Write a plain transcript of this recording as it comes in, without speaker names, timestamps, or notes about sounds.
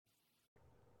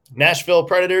Nashville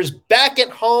Predators back at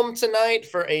home tonight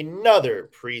for another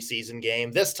preseason game,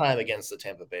 this time against the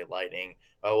Tampa Bay Lightning.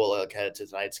 We'll look ahead to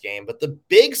tonight's game. But the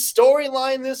big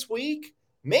storyline this week,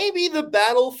 maybe the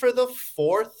battle for the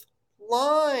fourth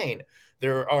line.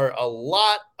 There are a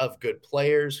lot of good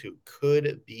players who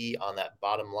could be on that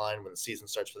bottom line when the season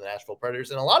starts for the Nashville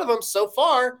Predators. And a lot of them so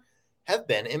far have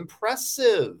been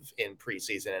impressive in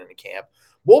preseason and in camp.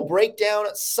 We'll break down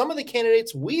some of the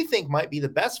candidates we think might be the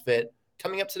best fit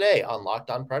coming up today on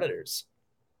Locked On Predators.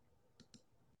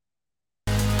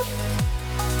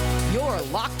 You're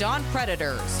Locked On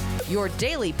Predators, your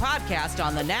daily podcast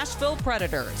on the Nashville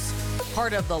Predators.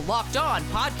 Part of the Locked On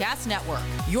Podcast Network,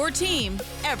 your team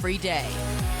every day.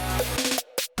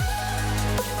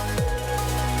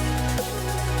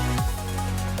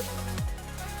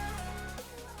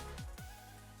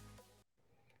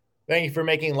 Thank you for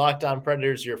making Locked On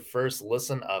Predators your first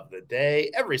listen of the day,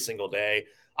 every single day.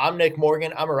 I'm Nick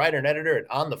Morgan. I'm a writer and editor at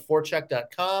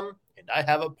ontheforecheck.com, and I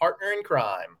have a partner in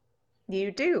crime. You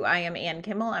do. I am Ann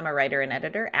Kimmel. I'm a writer and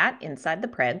editor at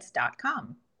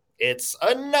insidethepreds.com. It's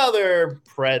another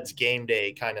Preds game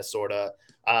day, kind of, sort of.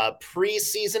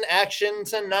 Preseason action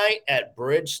tonight at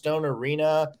Bridgestone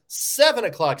Arena, 7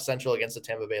 o'clock Central against the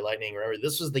Tampa Bay Lightning. Remember,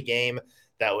 this was the game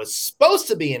that was supposed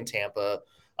to be in Tampa,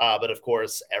 but of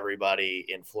course, everybody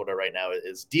in Florida right now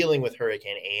is dealing with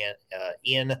Hurricane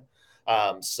Ian.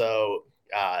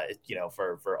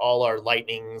 For all our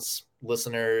Lightnings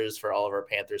listeners, for all of our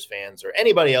Panthers fans, or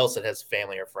anybody else that has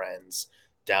family or friends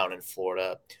down in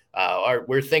Florida,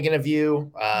 we're thinking of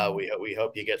you. We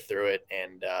hope you get through it,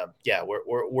 and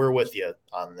we're with you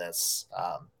on this.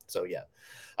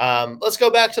 Let's go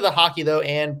back to the hockey though,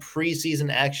 and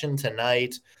preseason action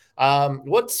tonight.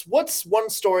 What's one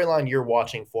storyline you're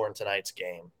watching for in tonight's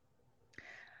game?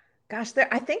 Gosh,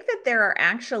 I think that there are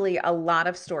actually a lot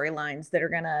of storylines that are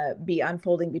going to be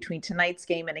unfolding between tonight's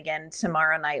game and again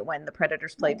tomorrow night when the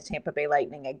Predators play the Tampa Bay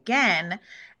Lightning again.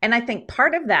 And I think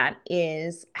part of that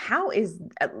is how is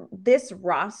this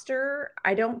roster,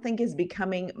 I don't think, is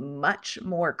becoming much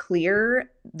more clear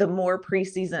the more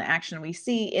preseason action we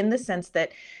see, in the sense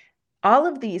that all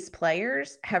of these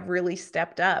players have really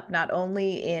stepped up, not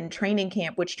only in training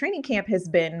camp, which training camp has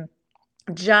been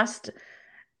just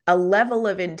a level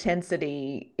of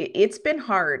intensity. It's been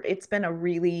hard. It's been a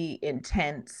really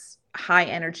intense, high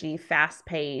energy, fast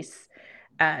pace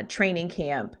training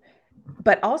camp.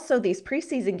 But also these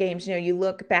preseason games, you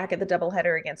look back at the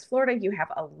doubleheader against Florida, you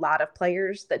have a lot of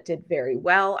players that did very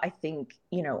well. I think,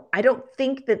 I don't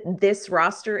think that this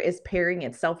roster is paring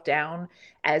itself down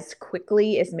as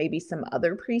quickly as maybe some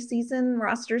other preseason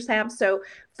rosters have. So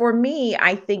for me,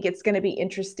 I think it's going to be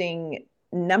interesting.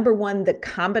 Number one, the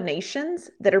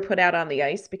combinations that are put out on the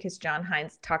ice, because John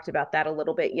Hynes talked about that a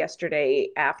little bit yesterday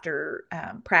after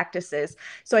practices.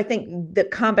 So I think the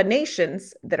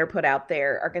combinations that are put out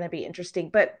there are going to be interesting.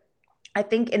 But I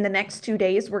think in the next 2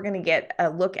 days, we're going to get a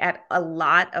look at a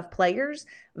lot of players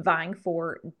vying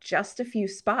for just a few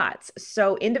spots.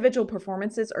 So individual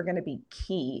performances are going to be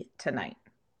key tonight.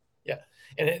 Yeah.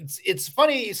 And it's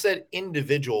funny you said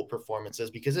individual performances,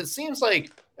 because it seems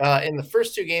like in the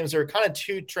first two games, there were kind of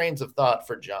two trains of thought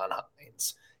for John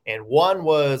Hynes. And one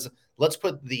was, let's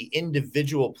put the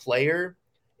individual player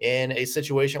in a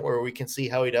situation where we can see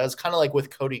how he does, kind of like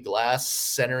with Cody Glass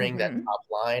centering that top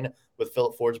line with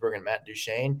Philip Forsberg and Matt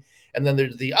Duchene. And then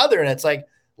there's the other, and it's like,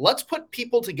 let's put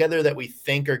people together that we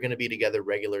think are going to be together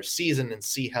regular season and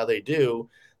see how they do,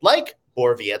 like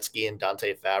Borowiecki and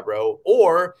Dante Fabro,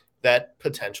 or that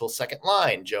potential second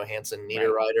line, Johansson,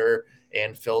 Niederreiter,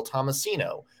 and Phil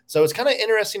Tomasino. So it's kind of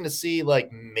interesting to see,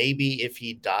 like, maybe if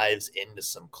he dives into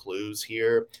some clues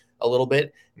here a little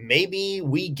bit, maybe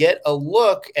we get a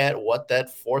look at what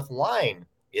that fourth line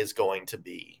is going to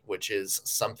be, which is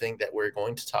something that we're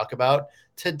going to talk about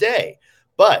today.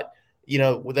 But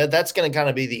that's going to kind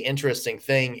of be the interesting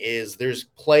thing, is there's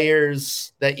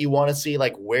players that you want to see,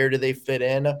 like, where do they fit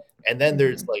in? And then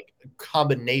there's like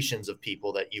combinations of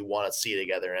people that you want to see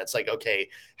together. And it's like, okay,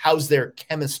 how's their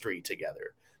chemistry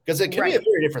together? Because it can be a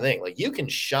very different thing. Like, you can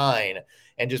shine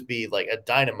and just be like a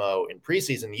dynamo in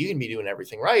preseason. You can be doing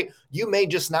everything right. You may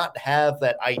just not have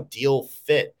that ideal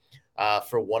fit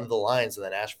for one of the lines in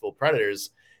the Nashville Predators.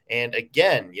 And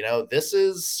again, this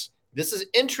is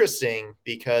interesting,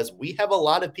 because we have a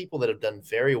lot of people that have done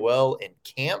very well in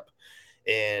camp,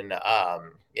 in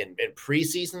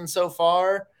preseason so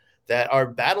far, that are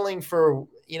battling for,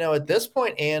 at this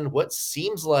point, and what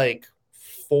seems like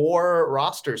 4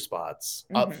 roster spots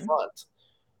up front.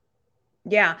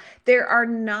 Yeah, there are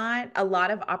not a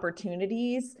lot of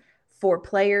opportunities for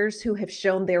players who have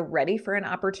shown they're ready for an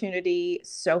opportunity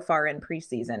so far in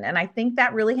preseason. And I think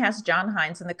that really has John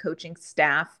Hynes and the coaching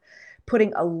staff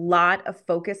putting a lot of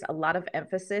focus, a lot of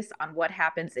emphasis on what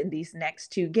happens in these next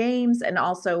two games, and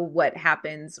also what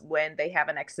happens when they have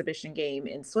an exhibition game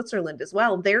in Switzerland as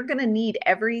well. They're going to need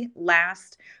every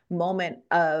last moment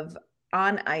of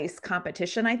on ice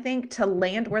competition, I think, to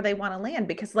land where they want to land.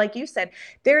 Because like you said,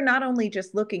 they're not only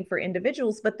just looking for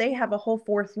individuals, but they have a whole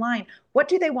fourth line. What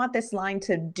do they want this line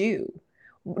to do?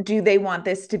 Do they want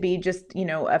this to be just,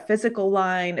 a physical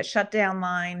line, a shutdown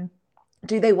line?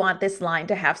 Do they want this line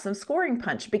to have some scoring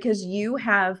punch? Because you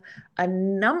have a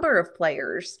number of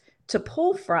players to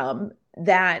pull from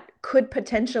that could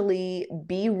potentially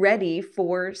be ready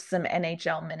for some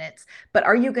NHL minutes. But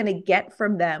are you going to get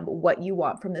from them what you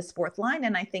want from this fourth line?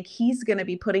 And I think he's going to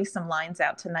be putting some lines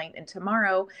out tonight and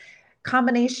tomorrow,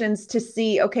 combinations to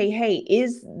see, okay, hey,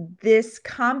 is this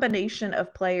combination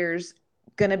of players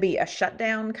going to be a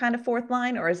shutdown kind of fourth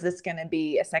line, or is this going to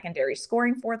be a secondary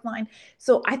scoring fourth line?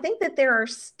 So I think that there are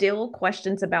still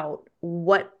questions about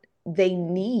what they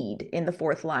need in the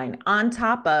fourth line on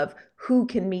top of who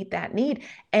can meet that need.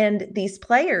 And these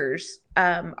players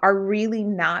are really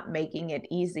not making it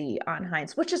easy on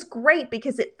Hynes, which is great,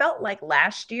 because it felt like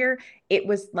last year it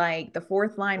was like the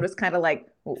fourth line was kind of like,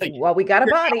 well, we got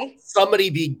a body. Somebody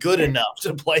be good enough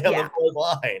to play on the fourth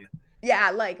line.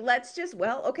 Yeah, like, let's just,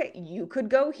 okay, you could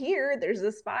go here. There's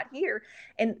a spot here.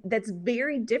 And that's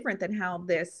very different than how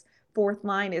this fourth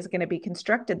line is going to be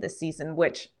constructed this season,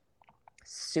 which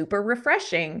super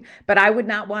refreshing. But I would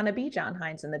not want to be John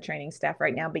Hynes and the training staff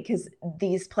right now, because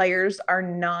these players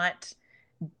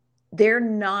they're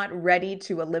not ready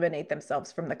to eliminate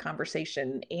themselves from the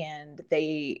conversation, and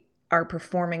they are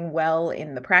performing well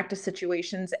in the practice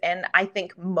situations. And I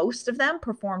think most of them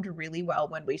performed really well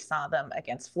when we saw them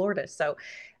against Florida. So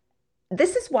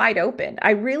this is wide open.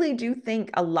 I really do think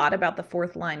a lot about the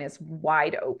fourth line is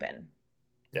wide open.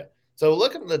 Yeah. So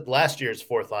look at the last year's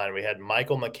fourth line. We had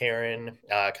Michael McCarron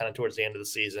kind of towards the end of the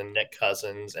season, Nick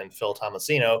Cousins, and Phil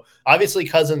Tomasino. Obviously,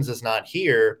 Cousins is not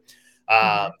here.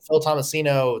 Phil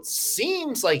Tomasino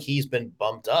seems like he's been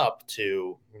bumped up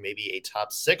to maybe a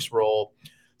top 6 role.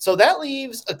 So that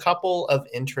leaves a couple of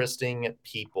interesting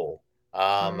people.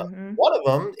 One of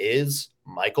them is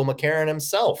Michael McCarron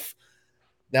himself.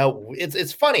 Now,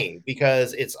 it's funny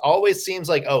because it's always seems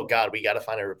like, oh, God, we got to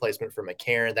find a replacement for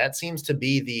McCarron. That seems to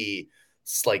be the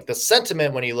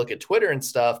sentiment when you look at Twitter and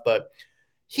stuff. But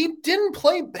he didn't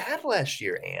play bad last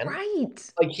year, Ann.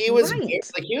 Right. Like he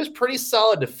was pretty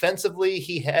solid defensively.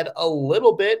 He had a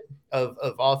little bit of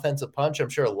offensive punch. I'm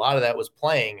sure a lot of that was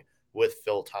playing with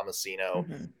Phil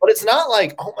Tomasino, but it's not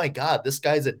like, oh my God, this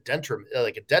guy's a detriment.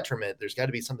 There's got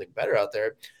to be something better out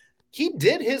there. He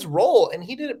did his role and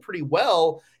he did it pretty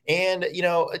well. And,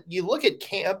 you look at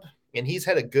camp, and he's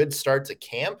had a good start to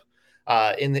camp.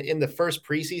 In the first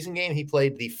preseason game, he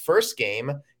played the first game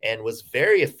and was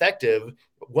very effective,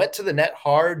 went to the net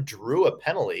hard, drew a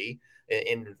penalty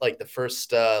in like the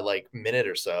first minute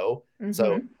or so.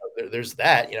 So there's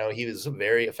that. He was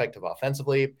very effective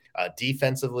offensively.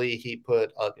 Defensively, he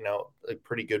put a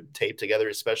pretty good tape together,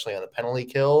 especially on the penalty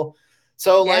kill.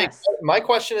 So my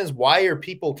question is, why are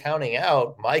people counting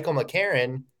out Michael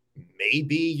McCarron,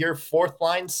 maybe your fourth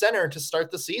line center to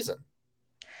start the season?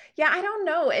 Yeah, I don't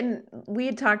know. And we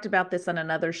had talked about this on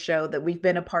another show, that we've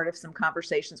been a part of some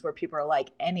conversations where people are like,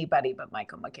 anybody but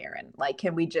Michael McCarron. Like,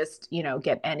 can we just,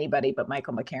 get anybody but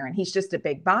Michael McCarron? He's just a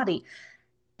big body.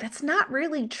 That's not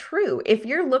really true. If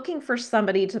you're looking for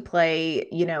somebody to play,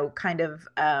 kind of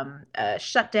a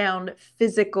shutdown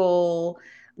physical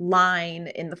line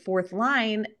in the fourth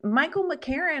line, Michael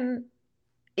McCarron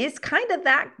is kind of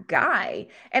that guy.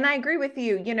 And I agree with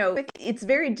you. It's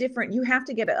very different. You have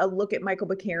to get a look at Michael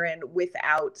McCarron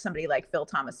without somebody like Phil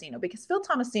Tomasino, because Phil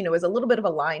Tomasino is a little bit of a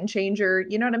line changer.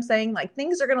 You know what I'm saying? Like,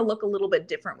 things are going to look a little bit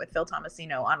different with Phil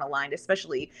Tomasino on a line,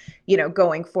 especially,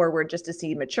 going forward, just as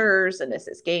he matures and as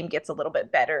his game gets a little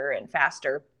bit better and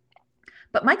faster.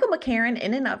 But Michael McCarron,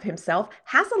 in and of himself,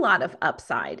 has a lot of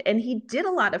upside, and he did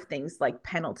a lot of things like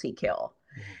penalty kill.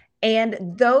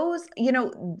 And those,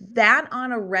 that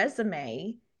on a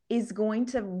resume is going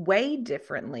to weigh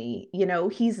differently.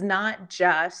 He's not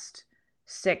just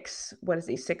 6'6",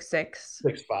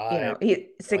 6'5",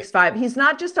 6'5". He's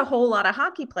not just a whole lot of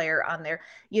hockey player on there,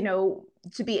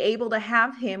 to be able to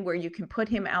have him where you can put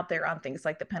him out there on things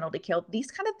like the penalty kill.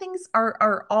 These kind of things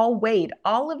are all weighed.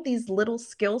 All of these little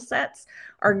skill sets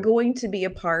are going to be a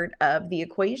part of the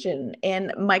equation.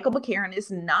 And Michael McCarron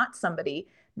is not somebody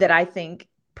that I think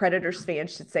Predators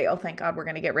fans should say, oh, thank God we're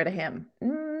going to get rid of him.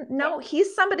 No,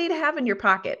 he's somebody to have in your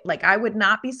pocket. Like, I would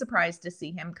not be surprised to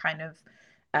see him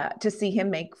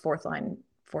make fourth line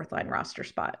roster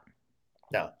spot.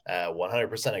 No,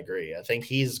 100% agree. I think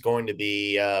he's going to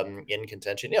be in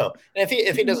contention. And if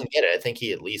he doesn't get it, I think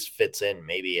he at least fits in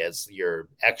maybe as your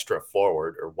extra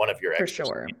forward or one of your For extra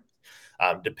sure.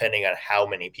 depending on how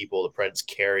many people the Preds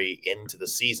carry into the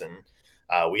season.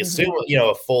 We assume,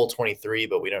 a full 23,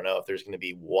 but we don't know if there's going to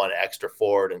be one extra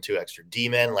forward and two extra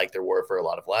D-men like there were for a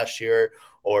lot of last year,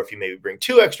 or if you maybe bring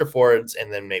two extra forwards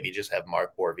and then maybe just have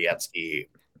Mark Borowiecki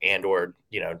and or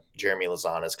Jeremy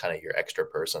Lauzon as kind of your extra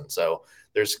person. So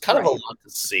there's kind of a lot to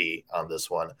see on this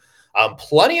one.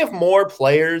 Plenty of more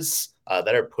players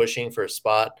that are pushing for a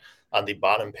spot on the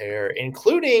bottom pair,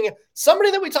 including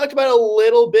somebody that we talked about a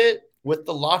little bit with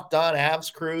the Locked On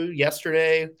Avs crew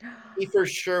yesterday, Kiefer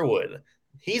Sherwood.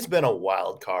 He's been a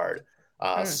wild card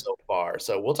so far.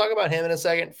 So we'll talk about him in a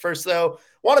second. First, though,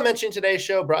 want to mention today's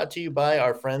show brought to you by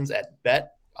our friends at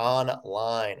Bet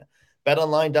Online.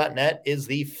 BetOnline.net is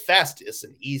the fastest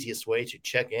and easiest way to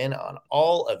check in on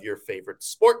all of your favorite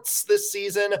sports this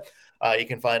season. You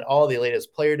can find all the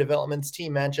latest player developments,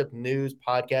 team matchup news,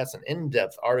 podcasts, and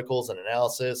in-depth articles and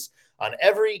analysis on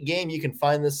every game you can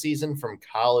find this season, from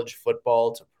college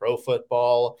football to pro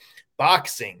football,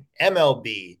 boxing,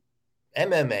 MLB,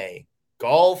 MMA,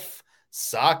 golf,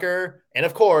 soccer, and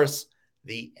of course,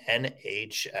 the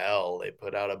NHL. They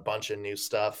put out a bunch of new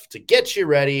stuff to get you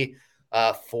ready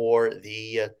for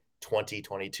the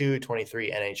 2022-23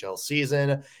 NHL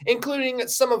season, including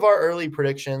some of our early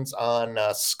predictions on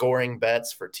scoring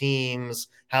bets for teams,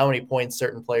 how many points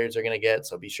certain players are going to get.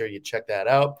 So be sure you check that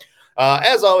out.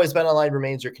 As always, BetOnline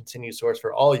remains your continued source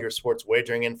for all your sports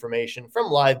wagering information,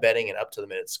 from live betting and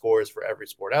up-to-the-minute scores for every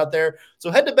sport out there. So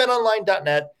head to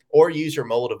betonline.net or use your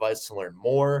mobile device to learn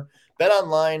more.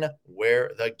 BetOnline,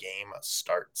 where the game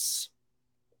starts.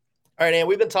 All right, and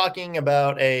we've been talking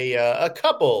about a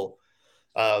couple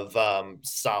of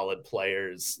solid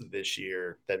players this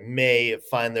year that may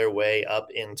find their way up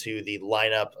into the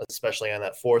lineup, especially on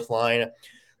that fourth line.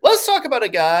 Let's talk about a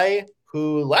guy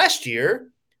who last year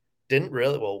didn't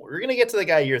really, well, we're going to get to the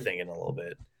guy you're thinking a little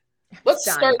bit.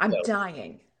 I'm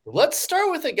dying. Let's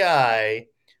start with a guy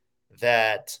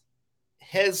that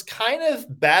has kind of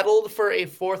battled for a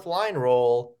fourth line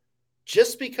role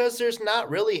just because there's not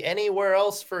really anywhere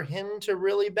else for him to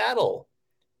really battle.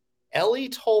 Eeli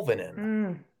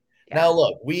Tolvanen. Now,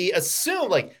 look, we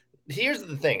assume, here's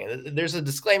the thing. There's a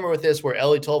disclaimer with this where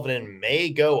Eeli Tolvanen may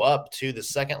go up to the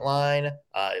second line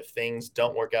if things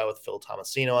don't work out with Phil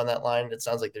Tomasino on that line. It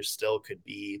sounds like there still could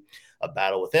be a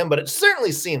battle with him, but it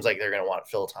certainly seems like they're going to want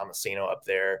Phil Tomasino up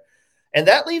there. And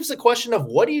that leaves the question of,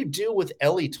 what do you do with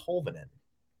Eeli Tolvanen?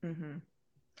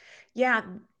 Yeah,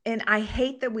 and I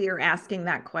hate that we are asking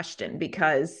that question,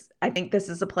 because I think this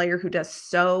is a player who does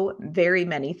so very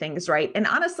many things right. And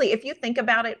honestly, if you think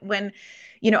about it, when,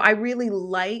 I really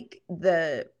like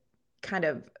the kind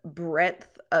of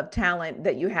breadth of talent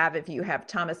that you have if you have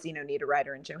Tomasino,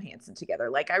 Niederreiter, and Johansson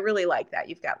together. I really like that.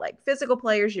 You've got physical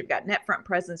players, you've got net front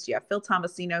presence, you have Phil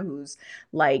Tomasino, who's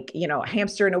a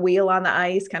hamster in a wheel on the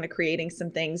ice, kind of creating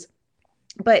some things.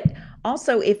 But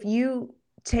also, if you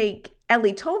take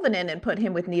Eeli Tolvanen and put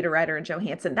him with Niederreiter and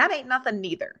Johansson, that ain't nothing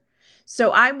neither.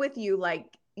 So I'm with you.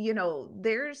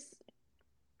 There's,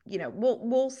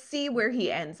 we'll see where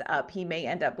he ends up. He may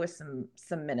end up with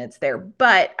some minutes there,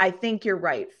 but I think you're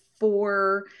right.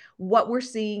 For what we're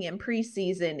seeing in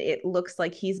preseason, it looks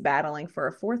like he's battling for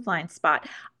a fourth line spot.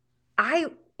 I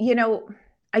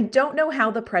don't know how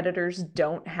the Predators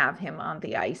don't have him on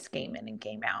the ice game in and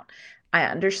game out. I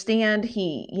understand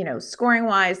he, scoring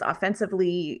wise,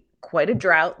 offensively, quite a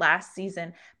drought last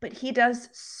season, but he does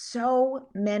so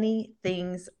many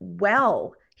things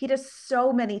well.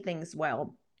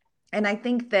 And I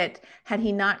think that had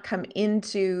he not come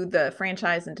into the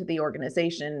franchise, into the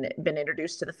organization, been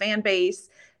introduced to the fan base,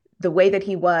 the way that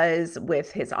he was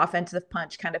with his offensive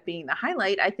punch kind of being the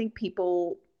highlight, I think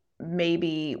people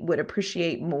maybe would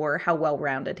appreciate more how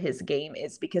well-rounded his game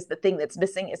is, because the thing that's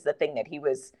missing is the thing that he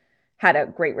had a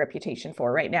great reputation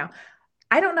for right now.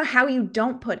 I don't know how you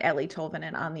don't put Eeli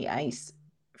Tolvanen on the ice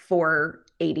for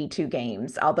 82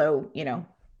 games, although,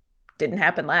 didn't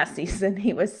happen last season.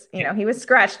 He was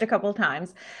scratched a couple of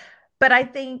times. But I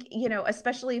think,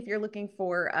 especially if you're looking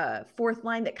for a fourth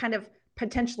line that kind of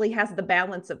potentially has the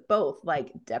balance of both,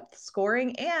 depth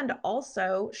scoring and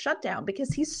also shutdown,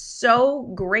 because he's so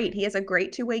great. He has a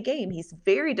great two-way game. He's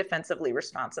very defensively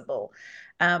responsible.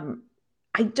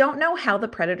 I don't know how the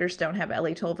Predators don't have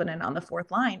Eeli Tolvanen on the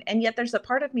fourth line. And yet there's a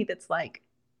part of me that's like,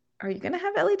 are you going to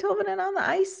have Ellie Tolvanen on the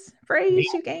ice for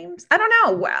AU2 games? I don't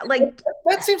know. Like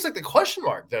that seems like the question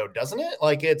mark, though, doesn't it?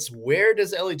 Like, it's where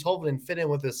does Ellie Tolvanen fit in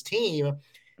with this team,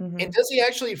 and does he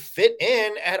actually fit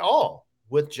in at all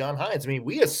with John Hynes? I mean,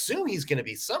 we assume he's going to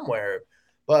be somewhere,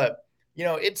 but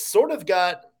it's sort of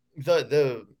got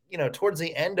the towards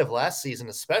the end of last season,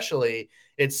 especially,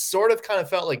 it sort of kind of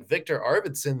felt like Victor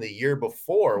Arvidsson the year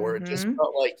before, where it just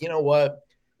felt like, what?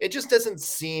 It just doesn't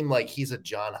seem like he's a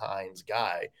John Hynes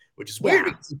guy, which is weird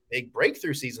because his big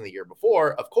breakthrough season the year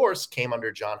before, of course, came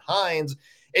under John Hynes.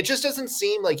 It just doesn't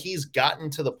seem like he's gotten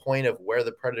to the point of where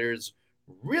the Predators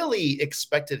really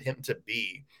expected him to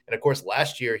be. And of course,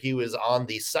 last year he was on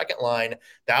the second line.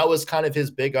 That was kind of his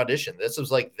big audition. This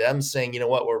was like them saying, you know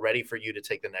what, we're ready for you to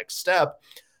take the next step.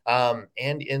 And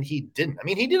he didn't. I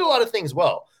mean, he did a lot of things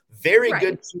well. Very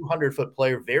good 200-foot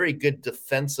player, very good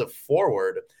defensive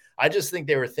forward. I just think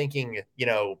they were thinking,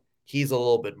 he's a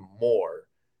little bit more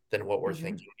than what we're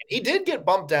thinking. And he did get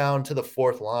bumped down to the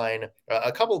fourth line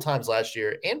a couple of times last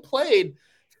year and played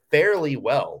fairly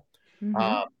well.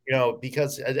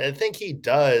 Because I think he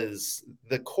does,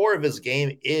 the core of his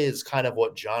game is kind of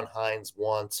what John Hynes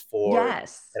wants for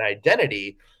an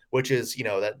identity, which is,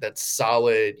 that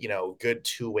solid, good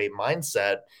two-way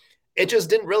mindset. It just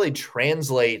didn't really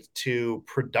translate to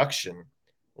production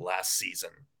last season.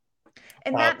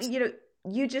 And that,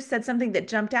 you just said something that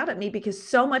jumped out at me, because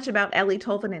so much about Ellie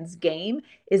Tolvanen's game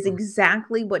is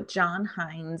exactly what John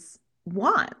Hynes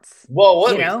wants. Well,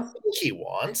 what do you think he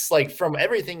wants? Like, from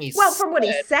everything he said. From what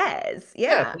he says,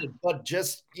 but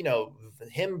just,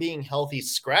 him being healthy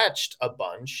scratched a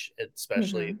bunch,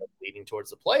 especially leading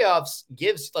towards the playoffs,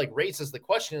 raises the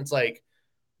question. It's like,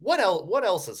 what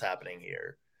else is happening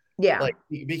here? Yeah. Like,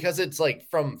 because it's like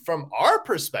from our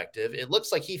perspective, it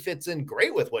looks like he fits in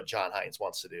great with what John Hynes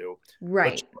wants to do.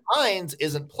 Right. But John Hynes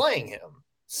isn't playing him.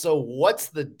 So what's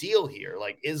the deal here?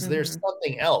 Like, is there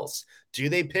something else? Do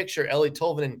they picture Ellie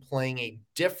Tolvanen playing a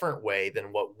different way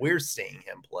than what we're seeing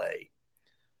him play?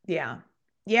 Yeah.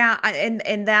 Yeah.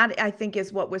 And that, I think,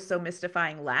 is what was so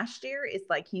mystifying last year. It's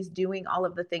like he's doing all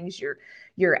of the things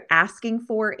you're asking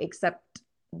for, except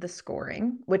the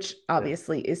scoring, which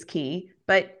obviously is key.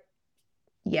 But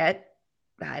yet,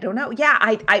 I don't know. Yeah,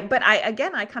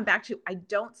 I come back to, I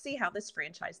don't see how this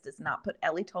franchise does not put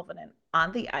Ellie Tolvanen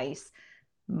on the ice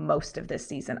most of this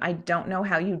season. I don't know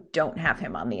how you don't have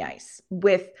him on the ice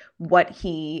with what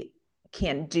he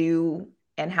can do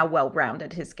and how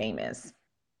well-rounded his game is.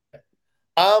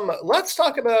 Let's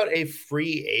talk about a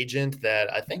free agent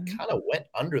that I think kind of went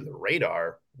under the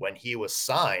radar when he was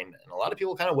signed, and a lot of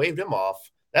people kind of waved him off.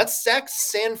 That's Zach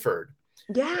Sanford.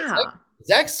 Yeah.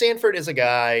 Zach Sanford is a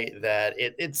guy that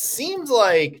it seems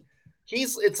like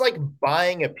it's like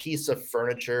buying a piece of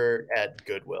furniture at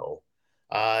Goodwill.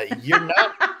 You're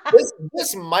not,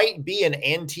 this might be an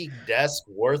antique desk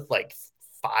worth like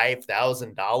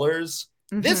 $5,000.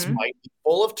 This might be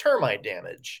full of termite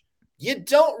damage. You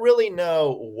don't really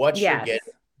know what you're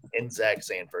getting in Zach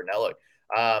Sanford. Now, look,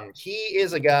 he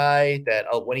is a guy that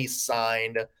when he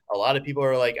signed, a lot of people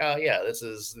are like, oh yeah, this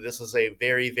is a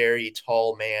very, very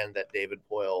tall man that David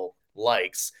Poile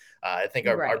likes. I think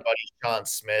our buddy Sean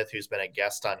Smith, who's been a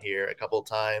guest on here a couple of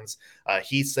times,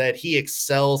 he said he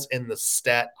excels in the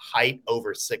stat height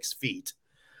over 6 feet.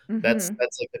 That's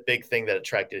like the big thing that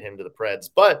attracted him to the Preds.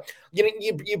 But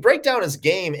you break down his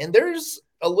game, and there's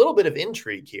a little bit of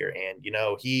intrigue here. And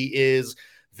he is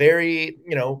very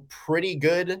pretty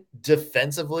good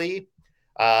defensively.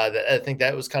 I think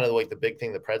that was kind of like the big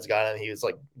thing the Preds got, and he was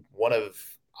like one of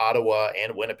Ottawa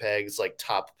and Winnipeg's like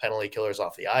top penalty killers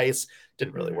off the ice.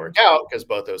 Didn't really work out because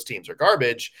both those teams are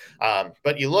garbage.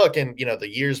 But you look, and the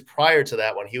years prior to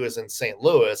that, when he was in St.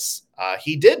 Louis,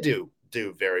 he did do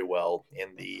very well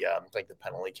in the like the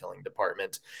penalty killing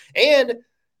department. And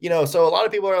so a lot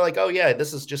of people are like, oh yeah,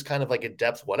 this is just kind of like a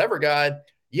depth whatever guy.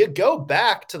 You go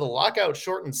back to the lockout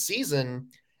shortened season,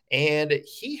 and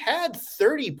he had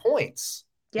 30 points.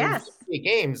 Yes. In 50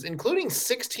 games, including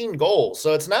 16 goals.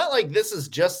 So it's not like this is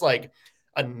just like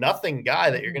a nothing guy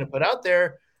that you're going to put out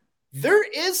there. There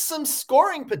is some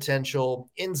scoring potential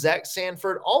in Zach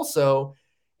Sanford also.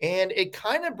 And it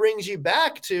kind of brings you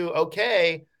back to,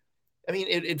 okay, I mean,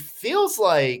 it feels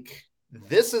like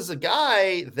this is a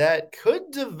guy that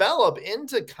could develop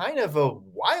into kind of a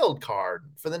wild card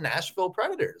for the Nashville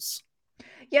Predators.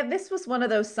 Yeah, this was one of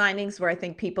those signings where I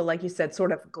think people, like you said,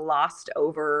 sort of glossed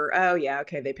over, oh yeah,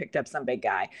 okay, they picked up some big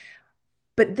guy.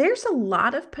 But there's a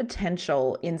lot of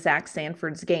potential in Zach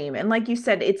Sanford's game. And like you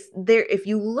said, it's there. If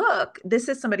you look, this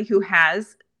is somebody who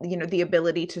has the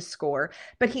ability to score,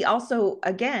 but he also,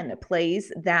 again,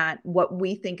 plays that what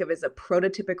we think of as a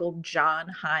prototypical John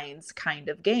Hines kind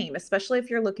of game, especially if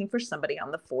you're looking for somebody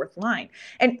on the fourth line.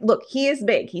 And look, he is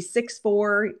big. He's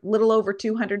 6'4", little over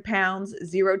 200 pounds,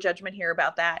 zero judgment here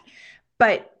about that.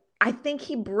 But I think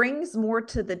he brings more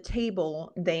to the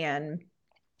table than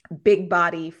big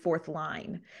body fourth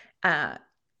line.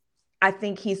 I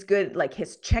think he's good. Like,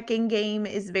 his checking game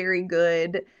is very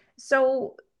good.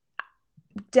 So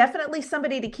definitely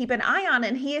somebody to keep an eye on.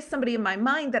 And he is somebody in my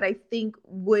mind that I think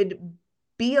would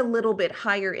be a little bit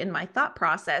higher in my thought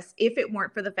process if it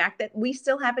weren't for the fact that we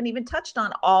still haven't even touched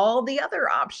on all the other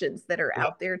options that are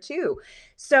out there too.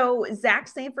 So Zach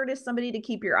Sanford is somebody to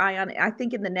keep your eye on. I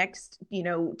think in the next,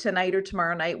 tonight or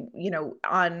tomorrow night,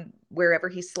 on wherever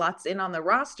he slots in on the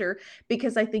roster,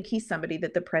 because I think he's somebody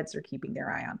that the Preds are keeping their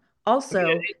eye on.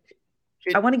 Also,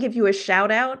 I want to give you a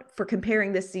shout out for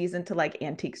comparing this season to like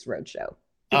Antiques Roadshow,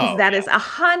 because that is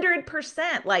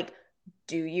 100%. Like,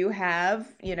 do you have,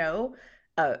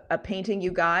 a painting you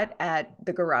got at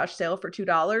the garage sale for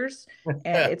 $2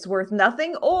 and it's worth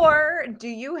nothing? Or do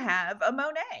you have a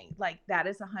Monet? Like, that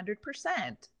is 100%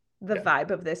 the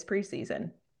vibe of this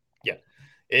preseason. Yeah.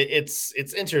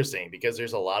 It's interesting because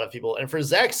there's a lot of people, and for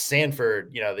Zach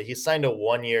Sanford, he signed a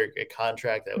 1-year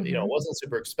contract that wasn't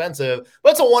super expensive,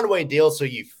 but it's a one-way deal, so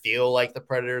you feel like the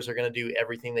Predators are going to do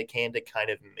everything they can to kind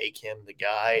of make him the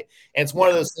guy. And it's one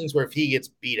of those things where if he gets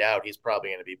beat out, he's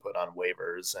probably going to be put on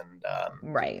waivers, and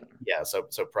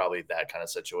so probably that kind of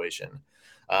situation.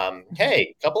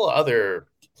 Hey, a couple of other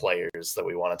players that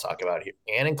we want to talk about here,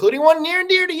 and including one near and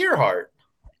dear to your heart.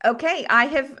 Okay, I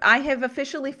have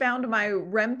officially found my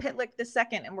Rem Pitlick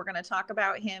II, and we're going to talk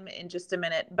about him in just a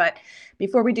minute. But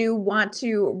before we do, want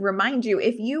to remind you,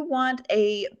 if you want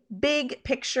a big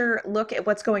picture look at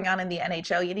what's going on in the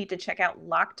NHL, you need to check out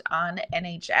Locked On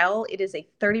NHL. It is a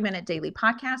 30-minute daily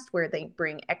podcast where they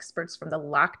bring experts from the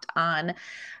Locked On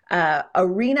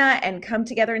arena and come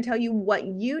together and tell you what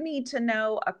you need to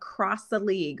know across the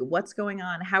league. What's going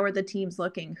on? How are the teams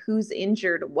looking? Who's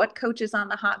injured? What coach is on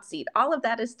the hot seat? All of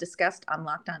that is discussed on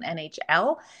Locked On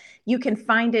NHL. You can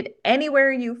find it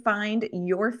anywhere you find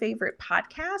your favorite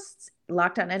podcasts.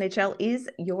 Locked On NHL is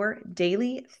your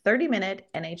daily 30-minute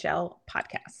NHL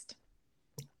podcast.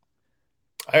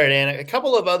 All right, and a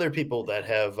couple of other people that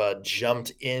have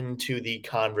jumped into the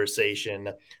conversation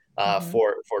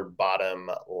for bottom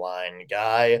line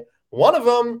guy. One of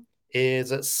them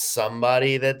is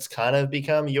somebody that's kind of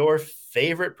become your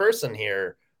favorite person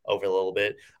here over a little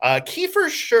bit, Kiefer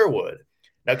Sherwood.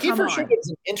 Now, Kiefer Sherwood is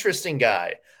an interesting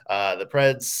guy. The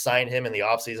Preds signed him in the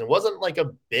offseason. Wasn't like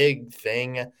a big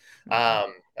thing,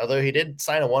 although he did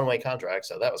sign a one-way contract,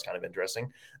 so that was kind of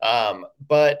interesting.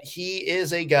 But he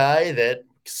is a guy that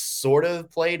sort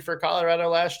of played for Colorado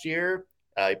last year.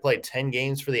 He played 10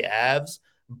 games for the Avs,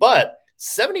 but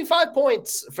 75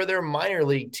 points for their minor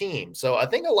league team. So I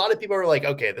think a lot of people are like,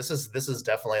 okay, this is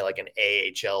definitely like an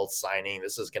AHL signing.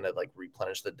 This is going to like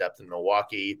replenish the depth in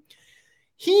Milwaukee.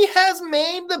 He has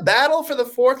made the battle for the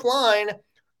fourth line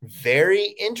very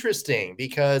interesting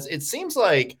because it seems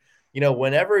like,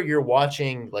 whenever you're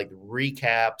watching like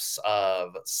recaps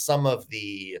of some of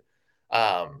the,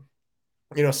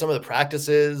 some of the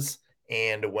practices,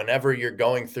 and whenever you're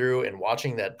going through and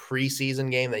watching that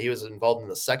preseason game that he was involved in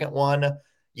the second one,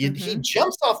 he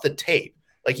jumps off the tape.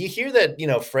 Like, you hear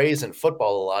that, phrase in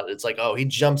football a lot. It's like, oh, he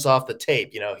jumps off the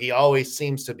tape. He always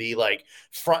seems to be like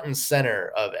front and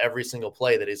center of every single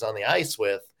play that he's on the ice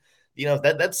with.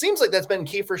 That seems like that's been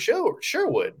Kiefer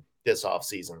Sherwood this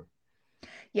offseason.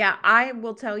 Yeah, I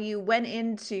will tell you, went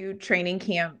into training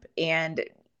camp and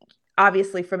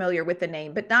obviously familiar with the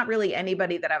name, but not really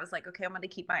anybody that I was like, okay, I'm going to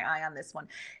keep my eye on this one.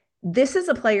 This is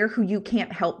a player who you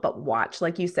can't help but watch.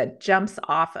 Like you said, jumps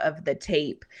off of the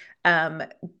tape.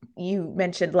 You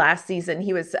mentioned last season,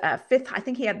 he was fifth. I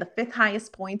think he had the fifth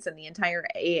highest points in the entire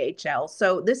AHL.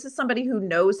 So this is somebody who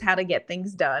knows how to get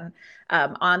things done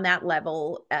on that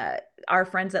level. Our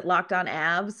friends at Locked On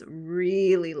Avs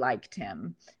really liked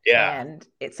him. Yeah. And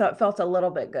it felt a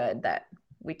little bit good that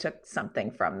we took something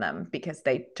from them because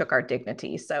they took our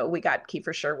dignity. So we got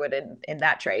Kiefer Sherwood in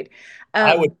that trade.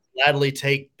 I would gladly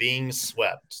take being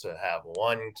swept to have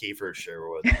one Kiefer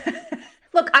Sherwood.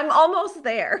 Look, I'm almost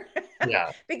there.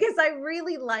 Yeah. Because I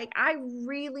really like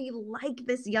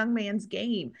this young man's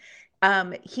game.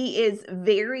 He is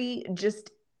very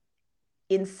just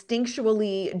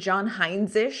instinctually John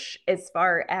Hines-ish as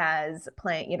far as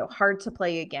playing, hard to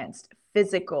play against,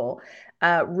 physical,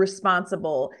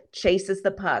 responsible, chases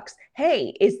the pucks.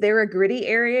 Hey, is there a gritty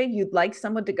area you'd like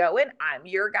someone to go in? I'm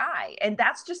your guy. And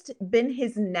that's just been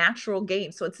his natural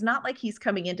game. So it's not like he's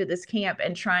coming into this camp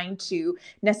and trying to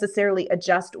necessarily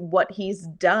adjust what he's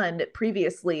done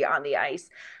previously on the ice.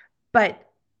 But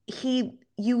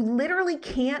you literally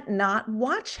can't not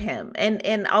watch him.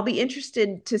 And I'll be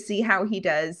interested to see how he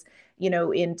does,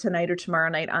 in tonight or tomorrow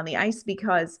night on the ice,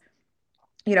 because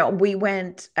we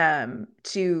went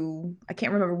to, I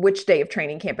can't remember which day of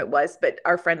training camp it was, but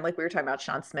our friend, like we were talking about,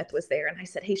 Sean Smith was there. And I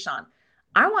said, hey, Sean,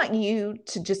 I want you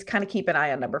to just kind of keep an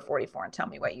eye on number 44 and tell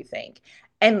me what you think.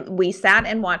 And we sat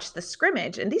and watched the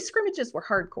scrimmage, and these scrimmages were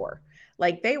hardcore.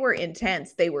 Like, they were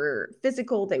intense. They were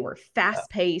physical. They were fast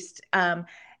paced. And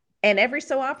every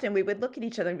so often we would look at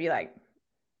each other and be like,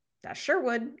 that sure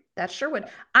would. That sure would.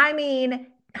 I mean,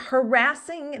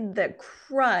 harassing the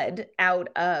crud out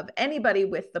of anybody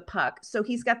with the puck. So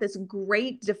he's got this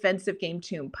great defensive game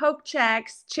tune, poke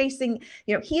checks, chasing,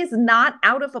 he is not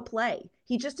out of a play.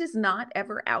 He just is not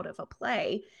ever out of a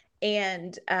play.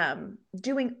 And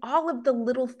doing all of the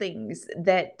little things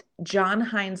that John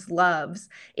Hynes loves.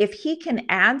 If he can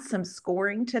add some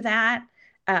scoring to that,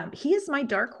 he is my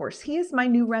dark horse. He is my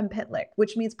new Rem Pitlick,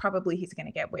 which means probably he's going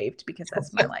to get waived, because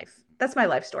that's my life. That's my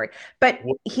life story. But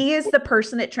he is the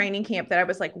person at training camp that I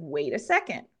was like, wait a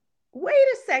second,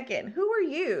 who are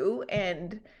you?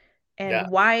 And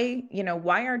why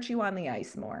aren't you on the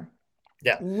ice more?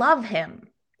 Yeah. Love him.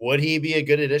 Would he be a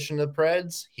good addition to the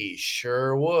Preds? He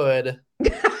sure would. All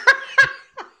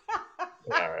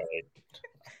right.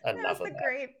 Enough of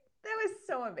that. That was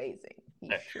so amazing.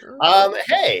 Sure.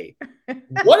 Hey,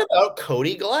 what about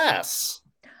Cody Glass?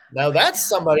 Now, that's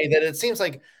somebody that it seems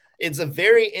like it's a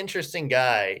very interesting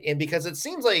guy. And because it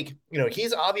seems like,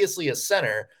 he's obviously a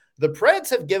center. The Preds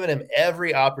have given him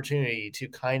every opportunity to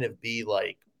kind of be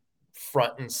like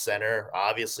front and center.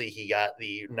 Obviously, he got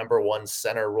the number one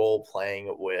center role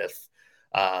playing with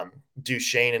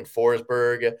Duchesne and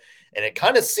Forsberg. And it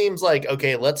kind of seems like,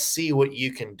 okay, let's see what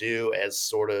you can do as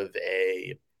sort of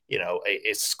a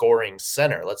scoring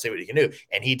center. Let's see what he can do.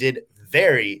 And he did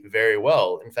very, very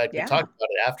well. In fact, we talked about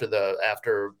it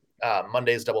after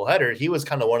Monday's doubleheader. He was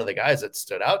kind of one of the guys that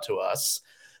stood out to us.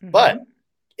 Mm-hmm. But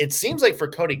it seems like for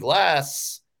Cody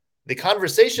Glass, the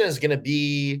conversation is going to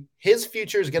be, his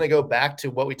future is going to go back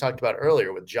to what we talked about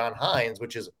earlier with John Hynes,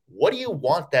 which is, what do you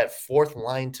want that fourth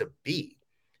line to be?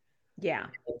 Yeah.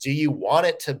 Do you want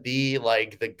it to be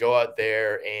like the go out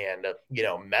there and,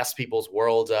 mess people's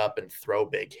worlds up and throw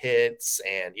big hits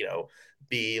and,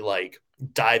 be like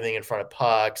diving in front of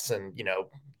pucks and,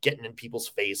 getting in people's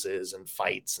faces and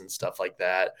fights and stuff like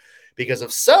that? Because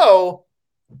if so,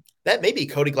 that may be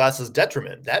Cody Glass's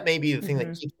detriment. That may be the thing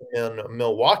that keeps him in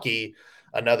Milwaukee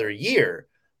another year.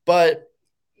 But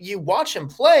you watch him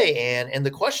play, and the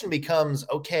question becomes,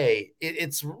 okay,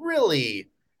 it's really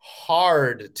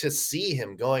hard to see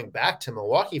him going back to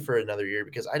Milwaukee for another year,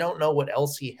 because I don't know what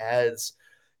else he has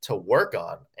to work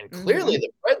on. And clearly the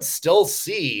Reds still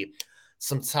see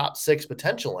some top six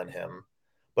potential in him,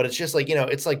 but it's just like,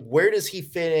 it's like, where does he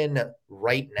fit in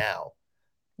right now?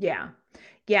 Yeah.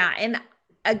 Yeah. And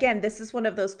again, this is one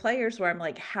of those players where I'm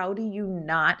like, how do you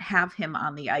not have him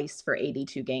on the ice for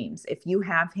 82 games? If you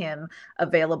have him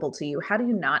available to you, how do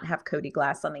you not have Cody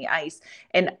Glass on the ice?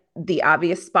 And the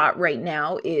obvious spot right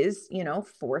now is,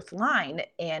 fourth line.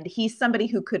 And he's somebody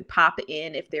who could pop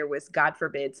in if there was, God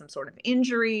forbid, some sort of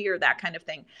injury or that kind of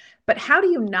thing. But how do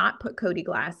you not put Cody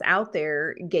Glass out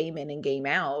there game in and game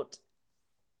out?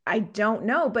 I don't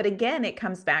know. But again, it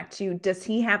comes back to, does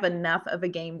he have enough of a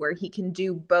game where he can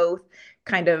do both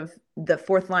kind of the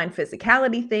fourth line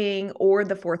physicality thing or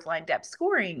the fourth line depth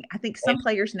scoring? I think some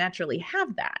players naturally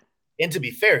have that. And to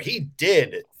be fair, he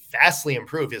did vastly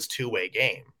improve his two-way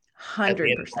game.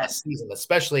 100%. Last season,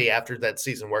 especially after that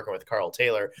season working with Carl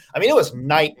Taylor. I mean, it was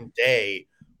night and day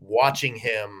watching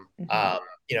him,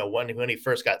 when he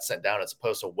first got sent down as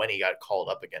opposed to when he got called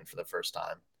up again for the first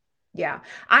time. Yeah,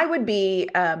 I would be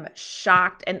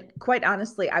shocked. And quite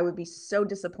honestly, I would be so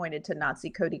disappointed to not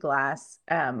see Cody Glass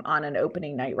on an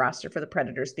opening night roster for the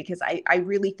Predators, because I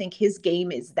really think his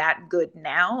game is that good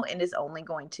now and is only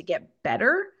going to get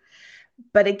better.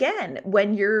 But again,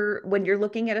 when you're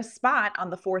looking at a spot on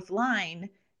the fourth line,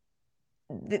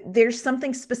 there's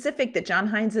something specific that John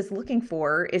Hynes is looking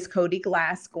for. Is Cody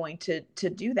Glass going to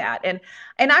do that? And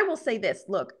I will say this,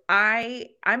 look, I'm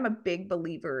a big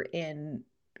believer in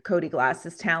Cody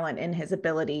Glass's talent and his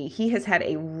ability. He has had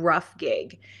a rough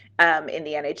gig in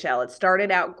the NHL. It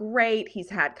started out great. He's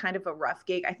had kind of a rough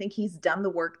gig. I think he's done the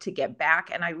work to get back.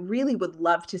 And I really would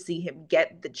love to see him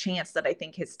get the chance that I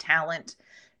think his talent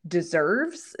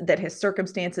deserves, that his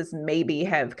circumstances maybe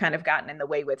have kind of gotten in the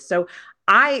way with. So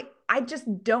I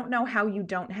just don't know how you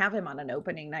don't have him on an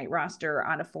opening night roster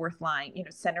on a fourth line,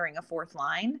 centering a fourth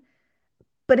line.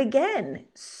 But again,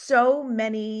 so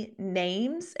many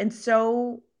names, and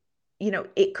so,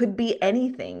 it could be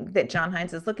anything that John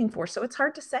Hynes is looking for. So it's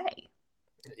hard to say.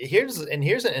 Here's an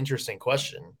interesting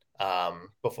question.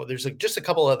 Before there's just a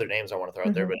couple other names I want to throw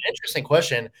out there, but an interesting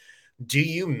question. Do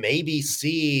you maybe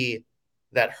see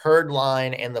that Herd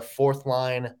line and the fourth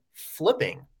line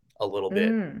flipping a little bit?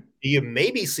 Do you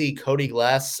maybe see Cody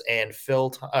Glass and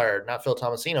not Phil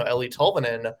Tomasino, Ellie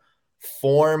Tolvanen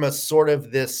form a sort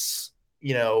of this,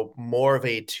 more of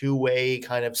a two-way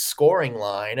kind of scoring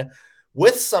line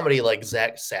with somebody like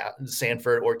Zach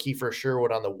Sanford or Kiefer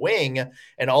Sherwood on the wing,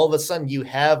 and all of a sudden you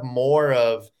have more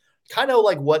of kind of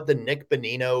like what the Nick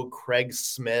Bonino, Craig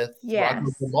Smith, Rocco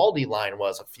Grimaldi line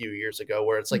was a few years ago,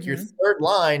 where it's like your third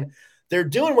line, they're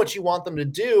doing what you want them to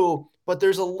do, but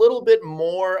there's a little bit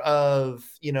more of,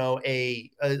 a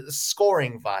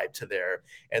scoring vibe to there.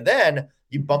 And then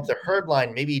you bump the Herd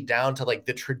line maybe down to like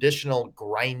the traditional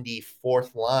grindy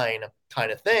fourth line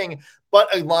kind of thing,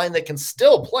 but a line that can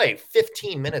still play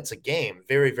 15 minutes a game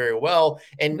very, very well.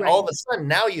 And all of a sudden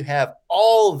now you have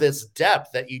all this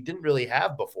depth that you didn't really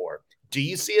have before. Do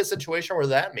you see a situation where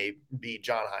that may be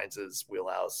John Hynes's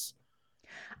wheelhouse?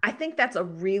 I think that's a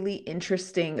really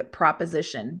interesting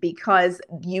proposition, because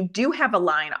you do have a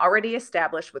line already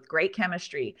established with great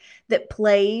chemistry that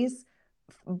plays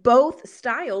both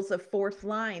styles of fourth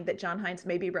line that John Hynes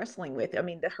may be wrestling with. I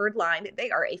mean, the Herd line, they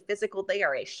are a physical, they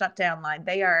are a shutdown line.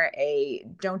 They are a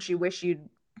don't you wish you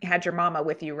had your mama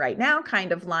with you right now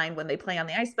kind of line when they play on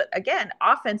the ice. But again,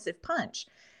 offensive punch.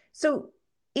 So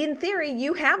in theory,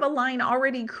 you have a line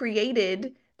already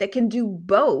created that can do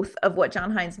both of what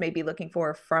John Hynes may be looking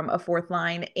for from a fourth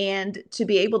line, and to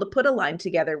be able to put a line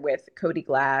together with Cody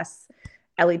Glass,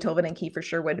 Ellie Tolvanen, and Kiefer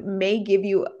Sherwood may give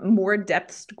you more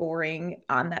depth scoring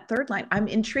on that third line. I'm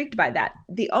intrigued by that.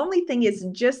 The only thing is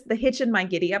just the hitch in my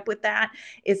giddy up with that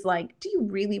is like, do you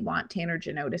really want Tanner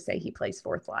Jeannot to say he plays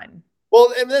fourth line?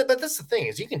 Well, but that's the thing,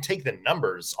 is you can take the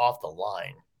numbers off the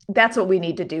line. That's what we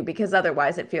need to do, because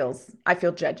otherwise I feel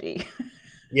judgy.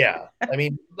 Yeah. I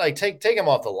mean, like take him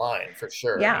off the line for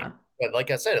sure. Yeah. I mean, but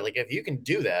like I said, like if you can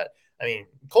do that, I mean,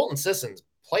 Colton Sissons,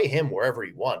 play him wherever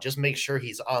you want. Just make sure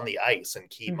he's on the ice in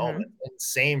key moments. And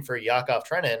same for Yakov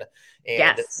Trenin,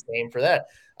 and same for that.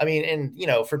 I mean,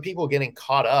 and for people getting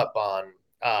caught up on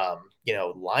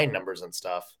line numbers and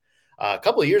stuff. A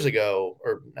couple of years ago,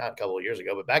 or not a couple of years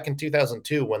ago, but back in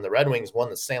 2002, when the Red Wings won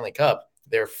the Stanley Cup,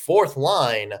 their fourth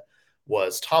line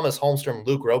was Thomas Holmstrom,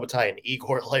 Luc Robitaille, and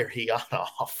Igor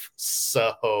Larionov.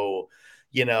 So,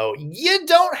 you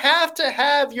don't have to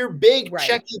have your big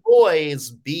checky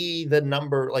boys be the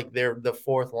number, like they're the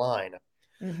fourth line.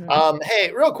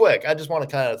 Hey, real quick, I just want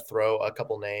to kind of throw a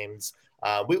couple names.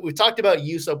 We've talked about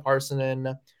Juuso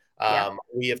Parssinen.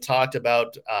 We have talked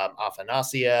about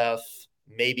Afanasieff.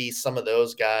 Maybe some of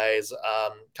those guys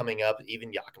coming up,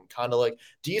 even Jakob Kondolik.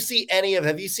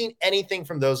 Have you seen anything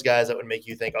from those guys that would make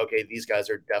you think, okay, these guys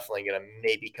are definitely going to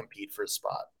maybe compete for a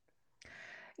spot?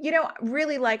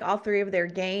 Really like all three of their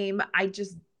game. I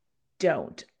just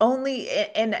don't. Only,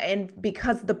 and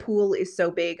because the pool is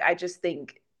so big, I just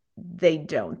think they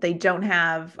don't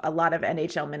have a lot of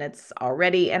NHL minutes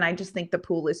already. And I just think the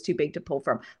pool is too big to pull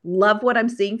from. Love what I'm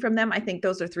seeing from them. I think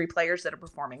those are three players that are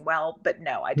performing well, but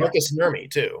no, I don't. Marcus Nurmi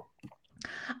too.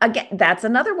 Again, that's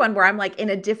another one where I'm like, in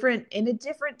a different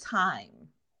time,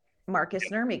 Marcus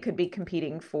Nurmi could be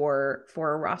competing for a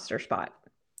roster spot.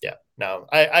 Yeah, no,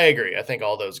 I agree. I think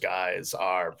all those guys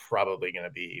are probably going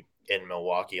to be in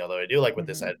Milwaukee, although I do like what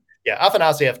they said. Yeah,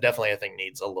 Afanasieff definitely, I think,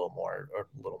 needs a little more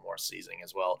seasoning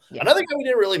as well. Yeah. Another guy we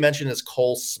didn't really mention is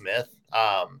Cole Smith,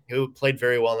 who played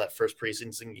very well in that first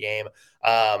preseason game.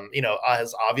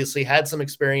 Has obviously had some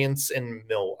experience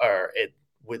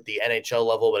with the NHL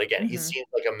level, but again, he seems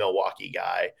like a Milwaukee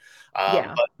guy.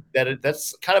 But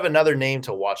that's kind of another name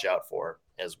to watch out for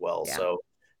as well. Yeah. So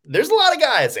there's a lot of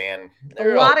guys, Ann. A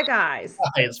lot of guys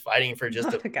fighting for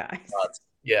just a few guys. Spots.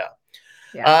 Yeah.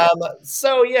 Yeah.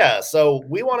 So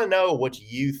we want to know what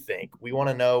you think. We want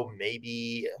to know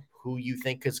maybe who you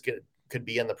think could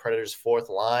be on the Predators' fourth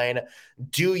line.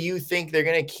 Do you think they're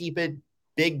going to keep it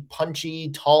big, punchy,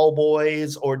 tall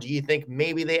boys, or do you think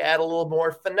maybe they add a little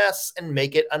more finesse and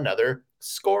make it another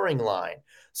scoring line?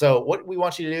 So what we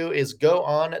want you to do is go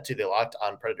on to the Locked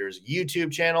On Predators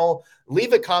YouTube channel,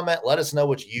 leave a comment, let us know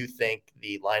what you think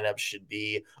the lineup should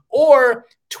be, or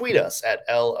tweet us at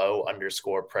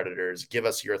LO_Predators. Give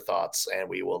us your thoughts, and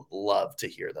we will love to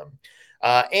hear them.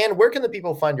 And where can the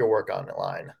people find your work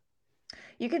online?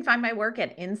 You can find my work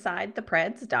at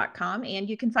insidethepreds.com, and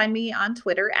you can find me on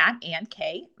Twitter at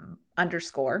 @AnnK_.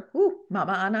 Ooh,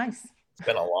 Mama on Ice. It's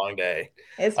been a long day.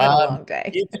 It's been a long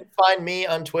day. You can find me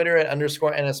on Twitter at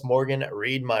 _NSMorgan.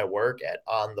 Read my work at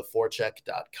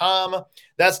ontheforecheck.com.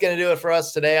 That's going to do it for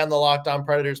us today on the Locked On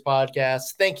Predators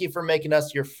podcast. Thank you for making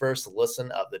us your first listen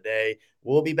of the day.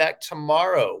 We'll be back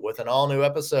tomorrow with an all-new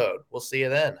episode. We'll see you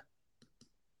then.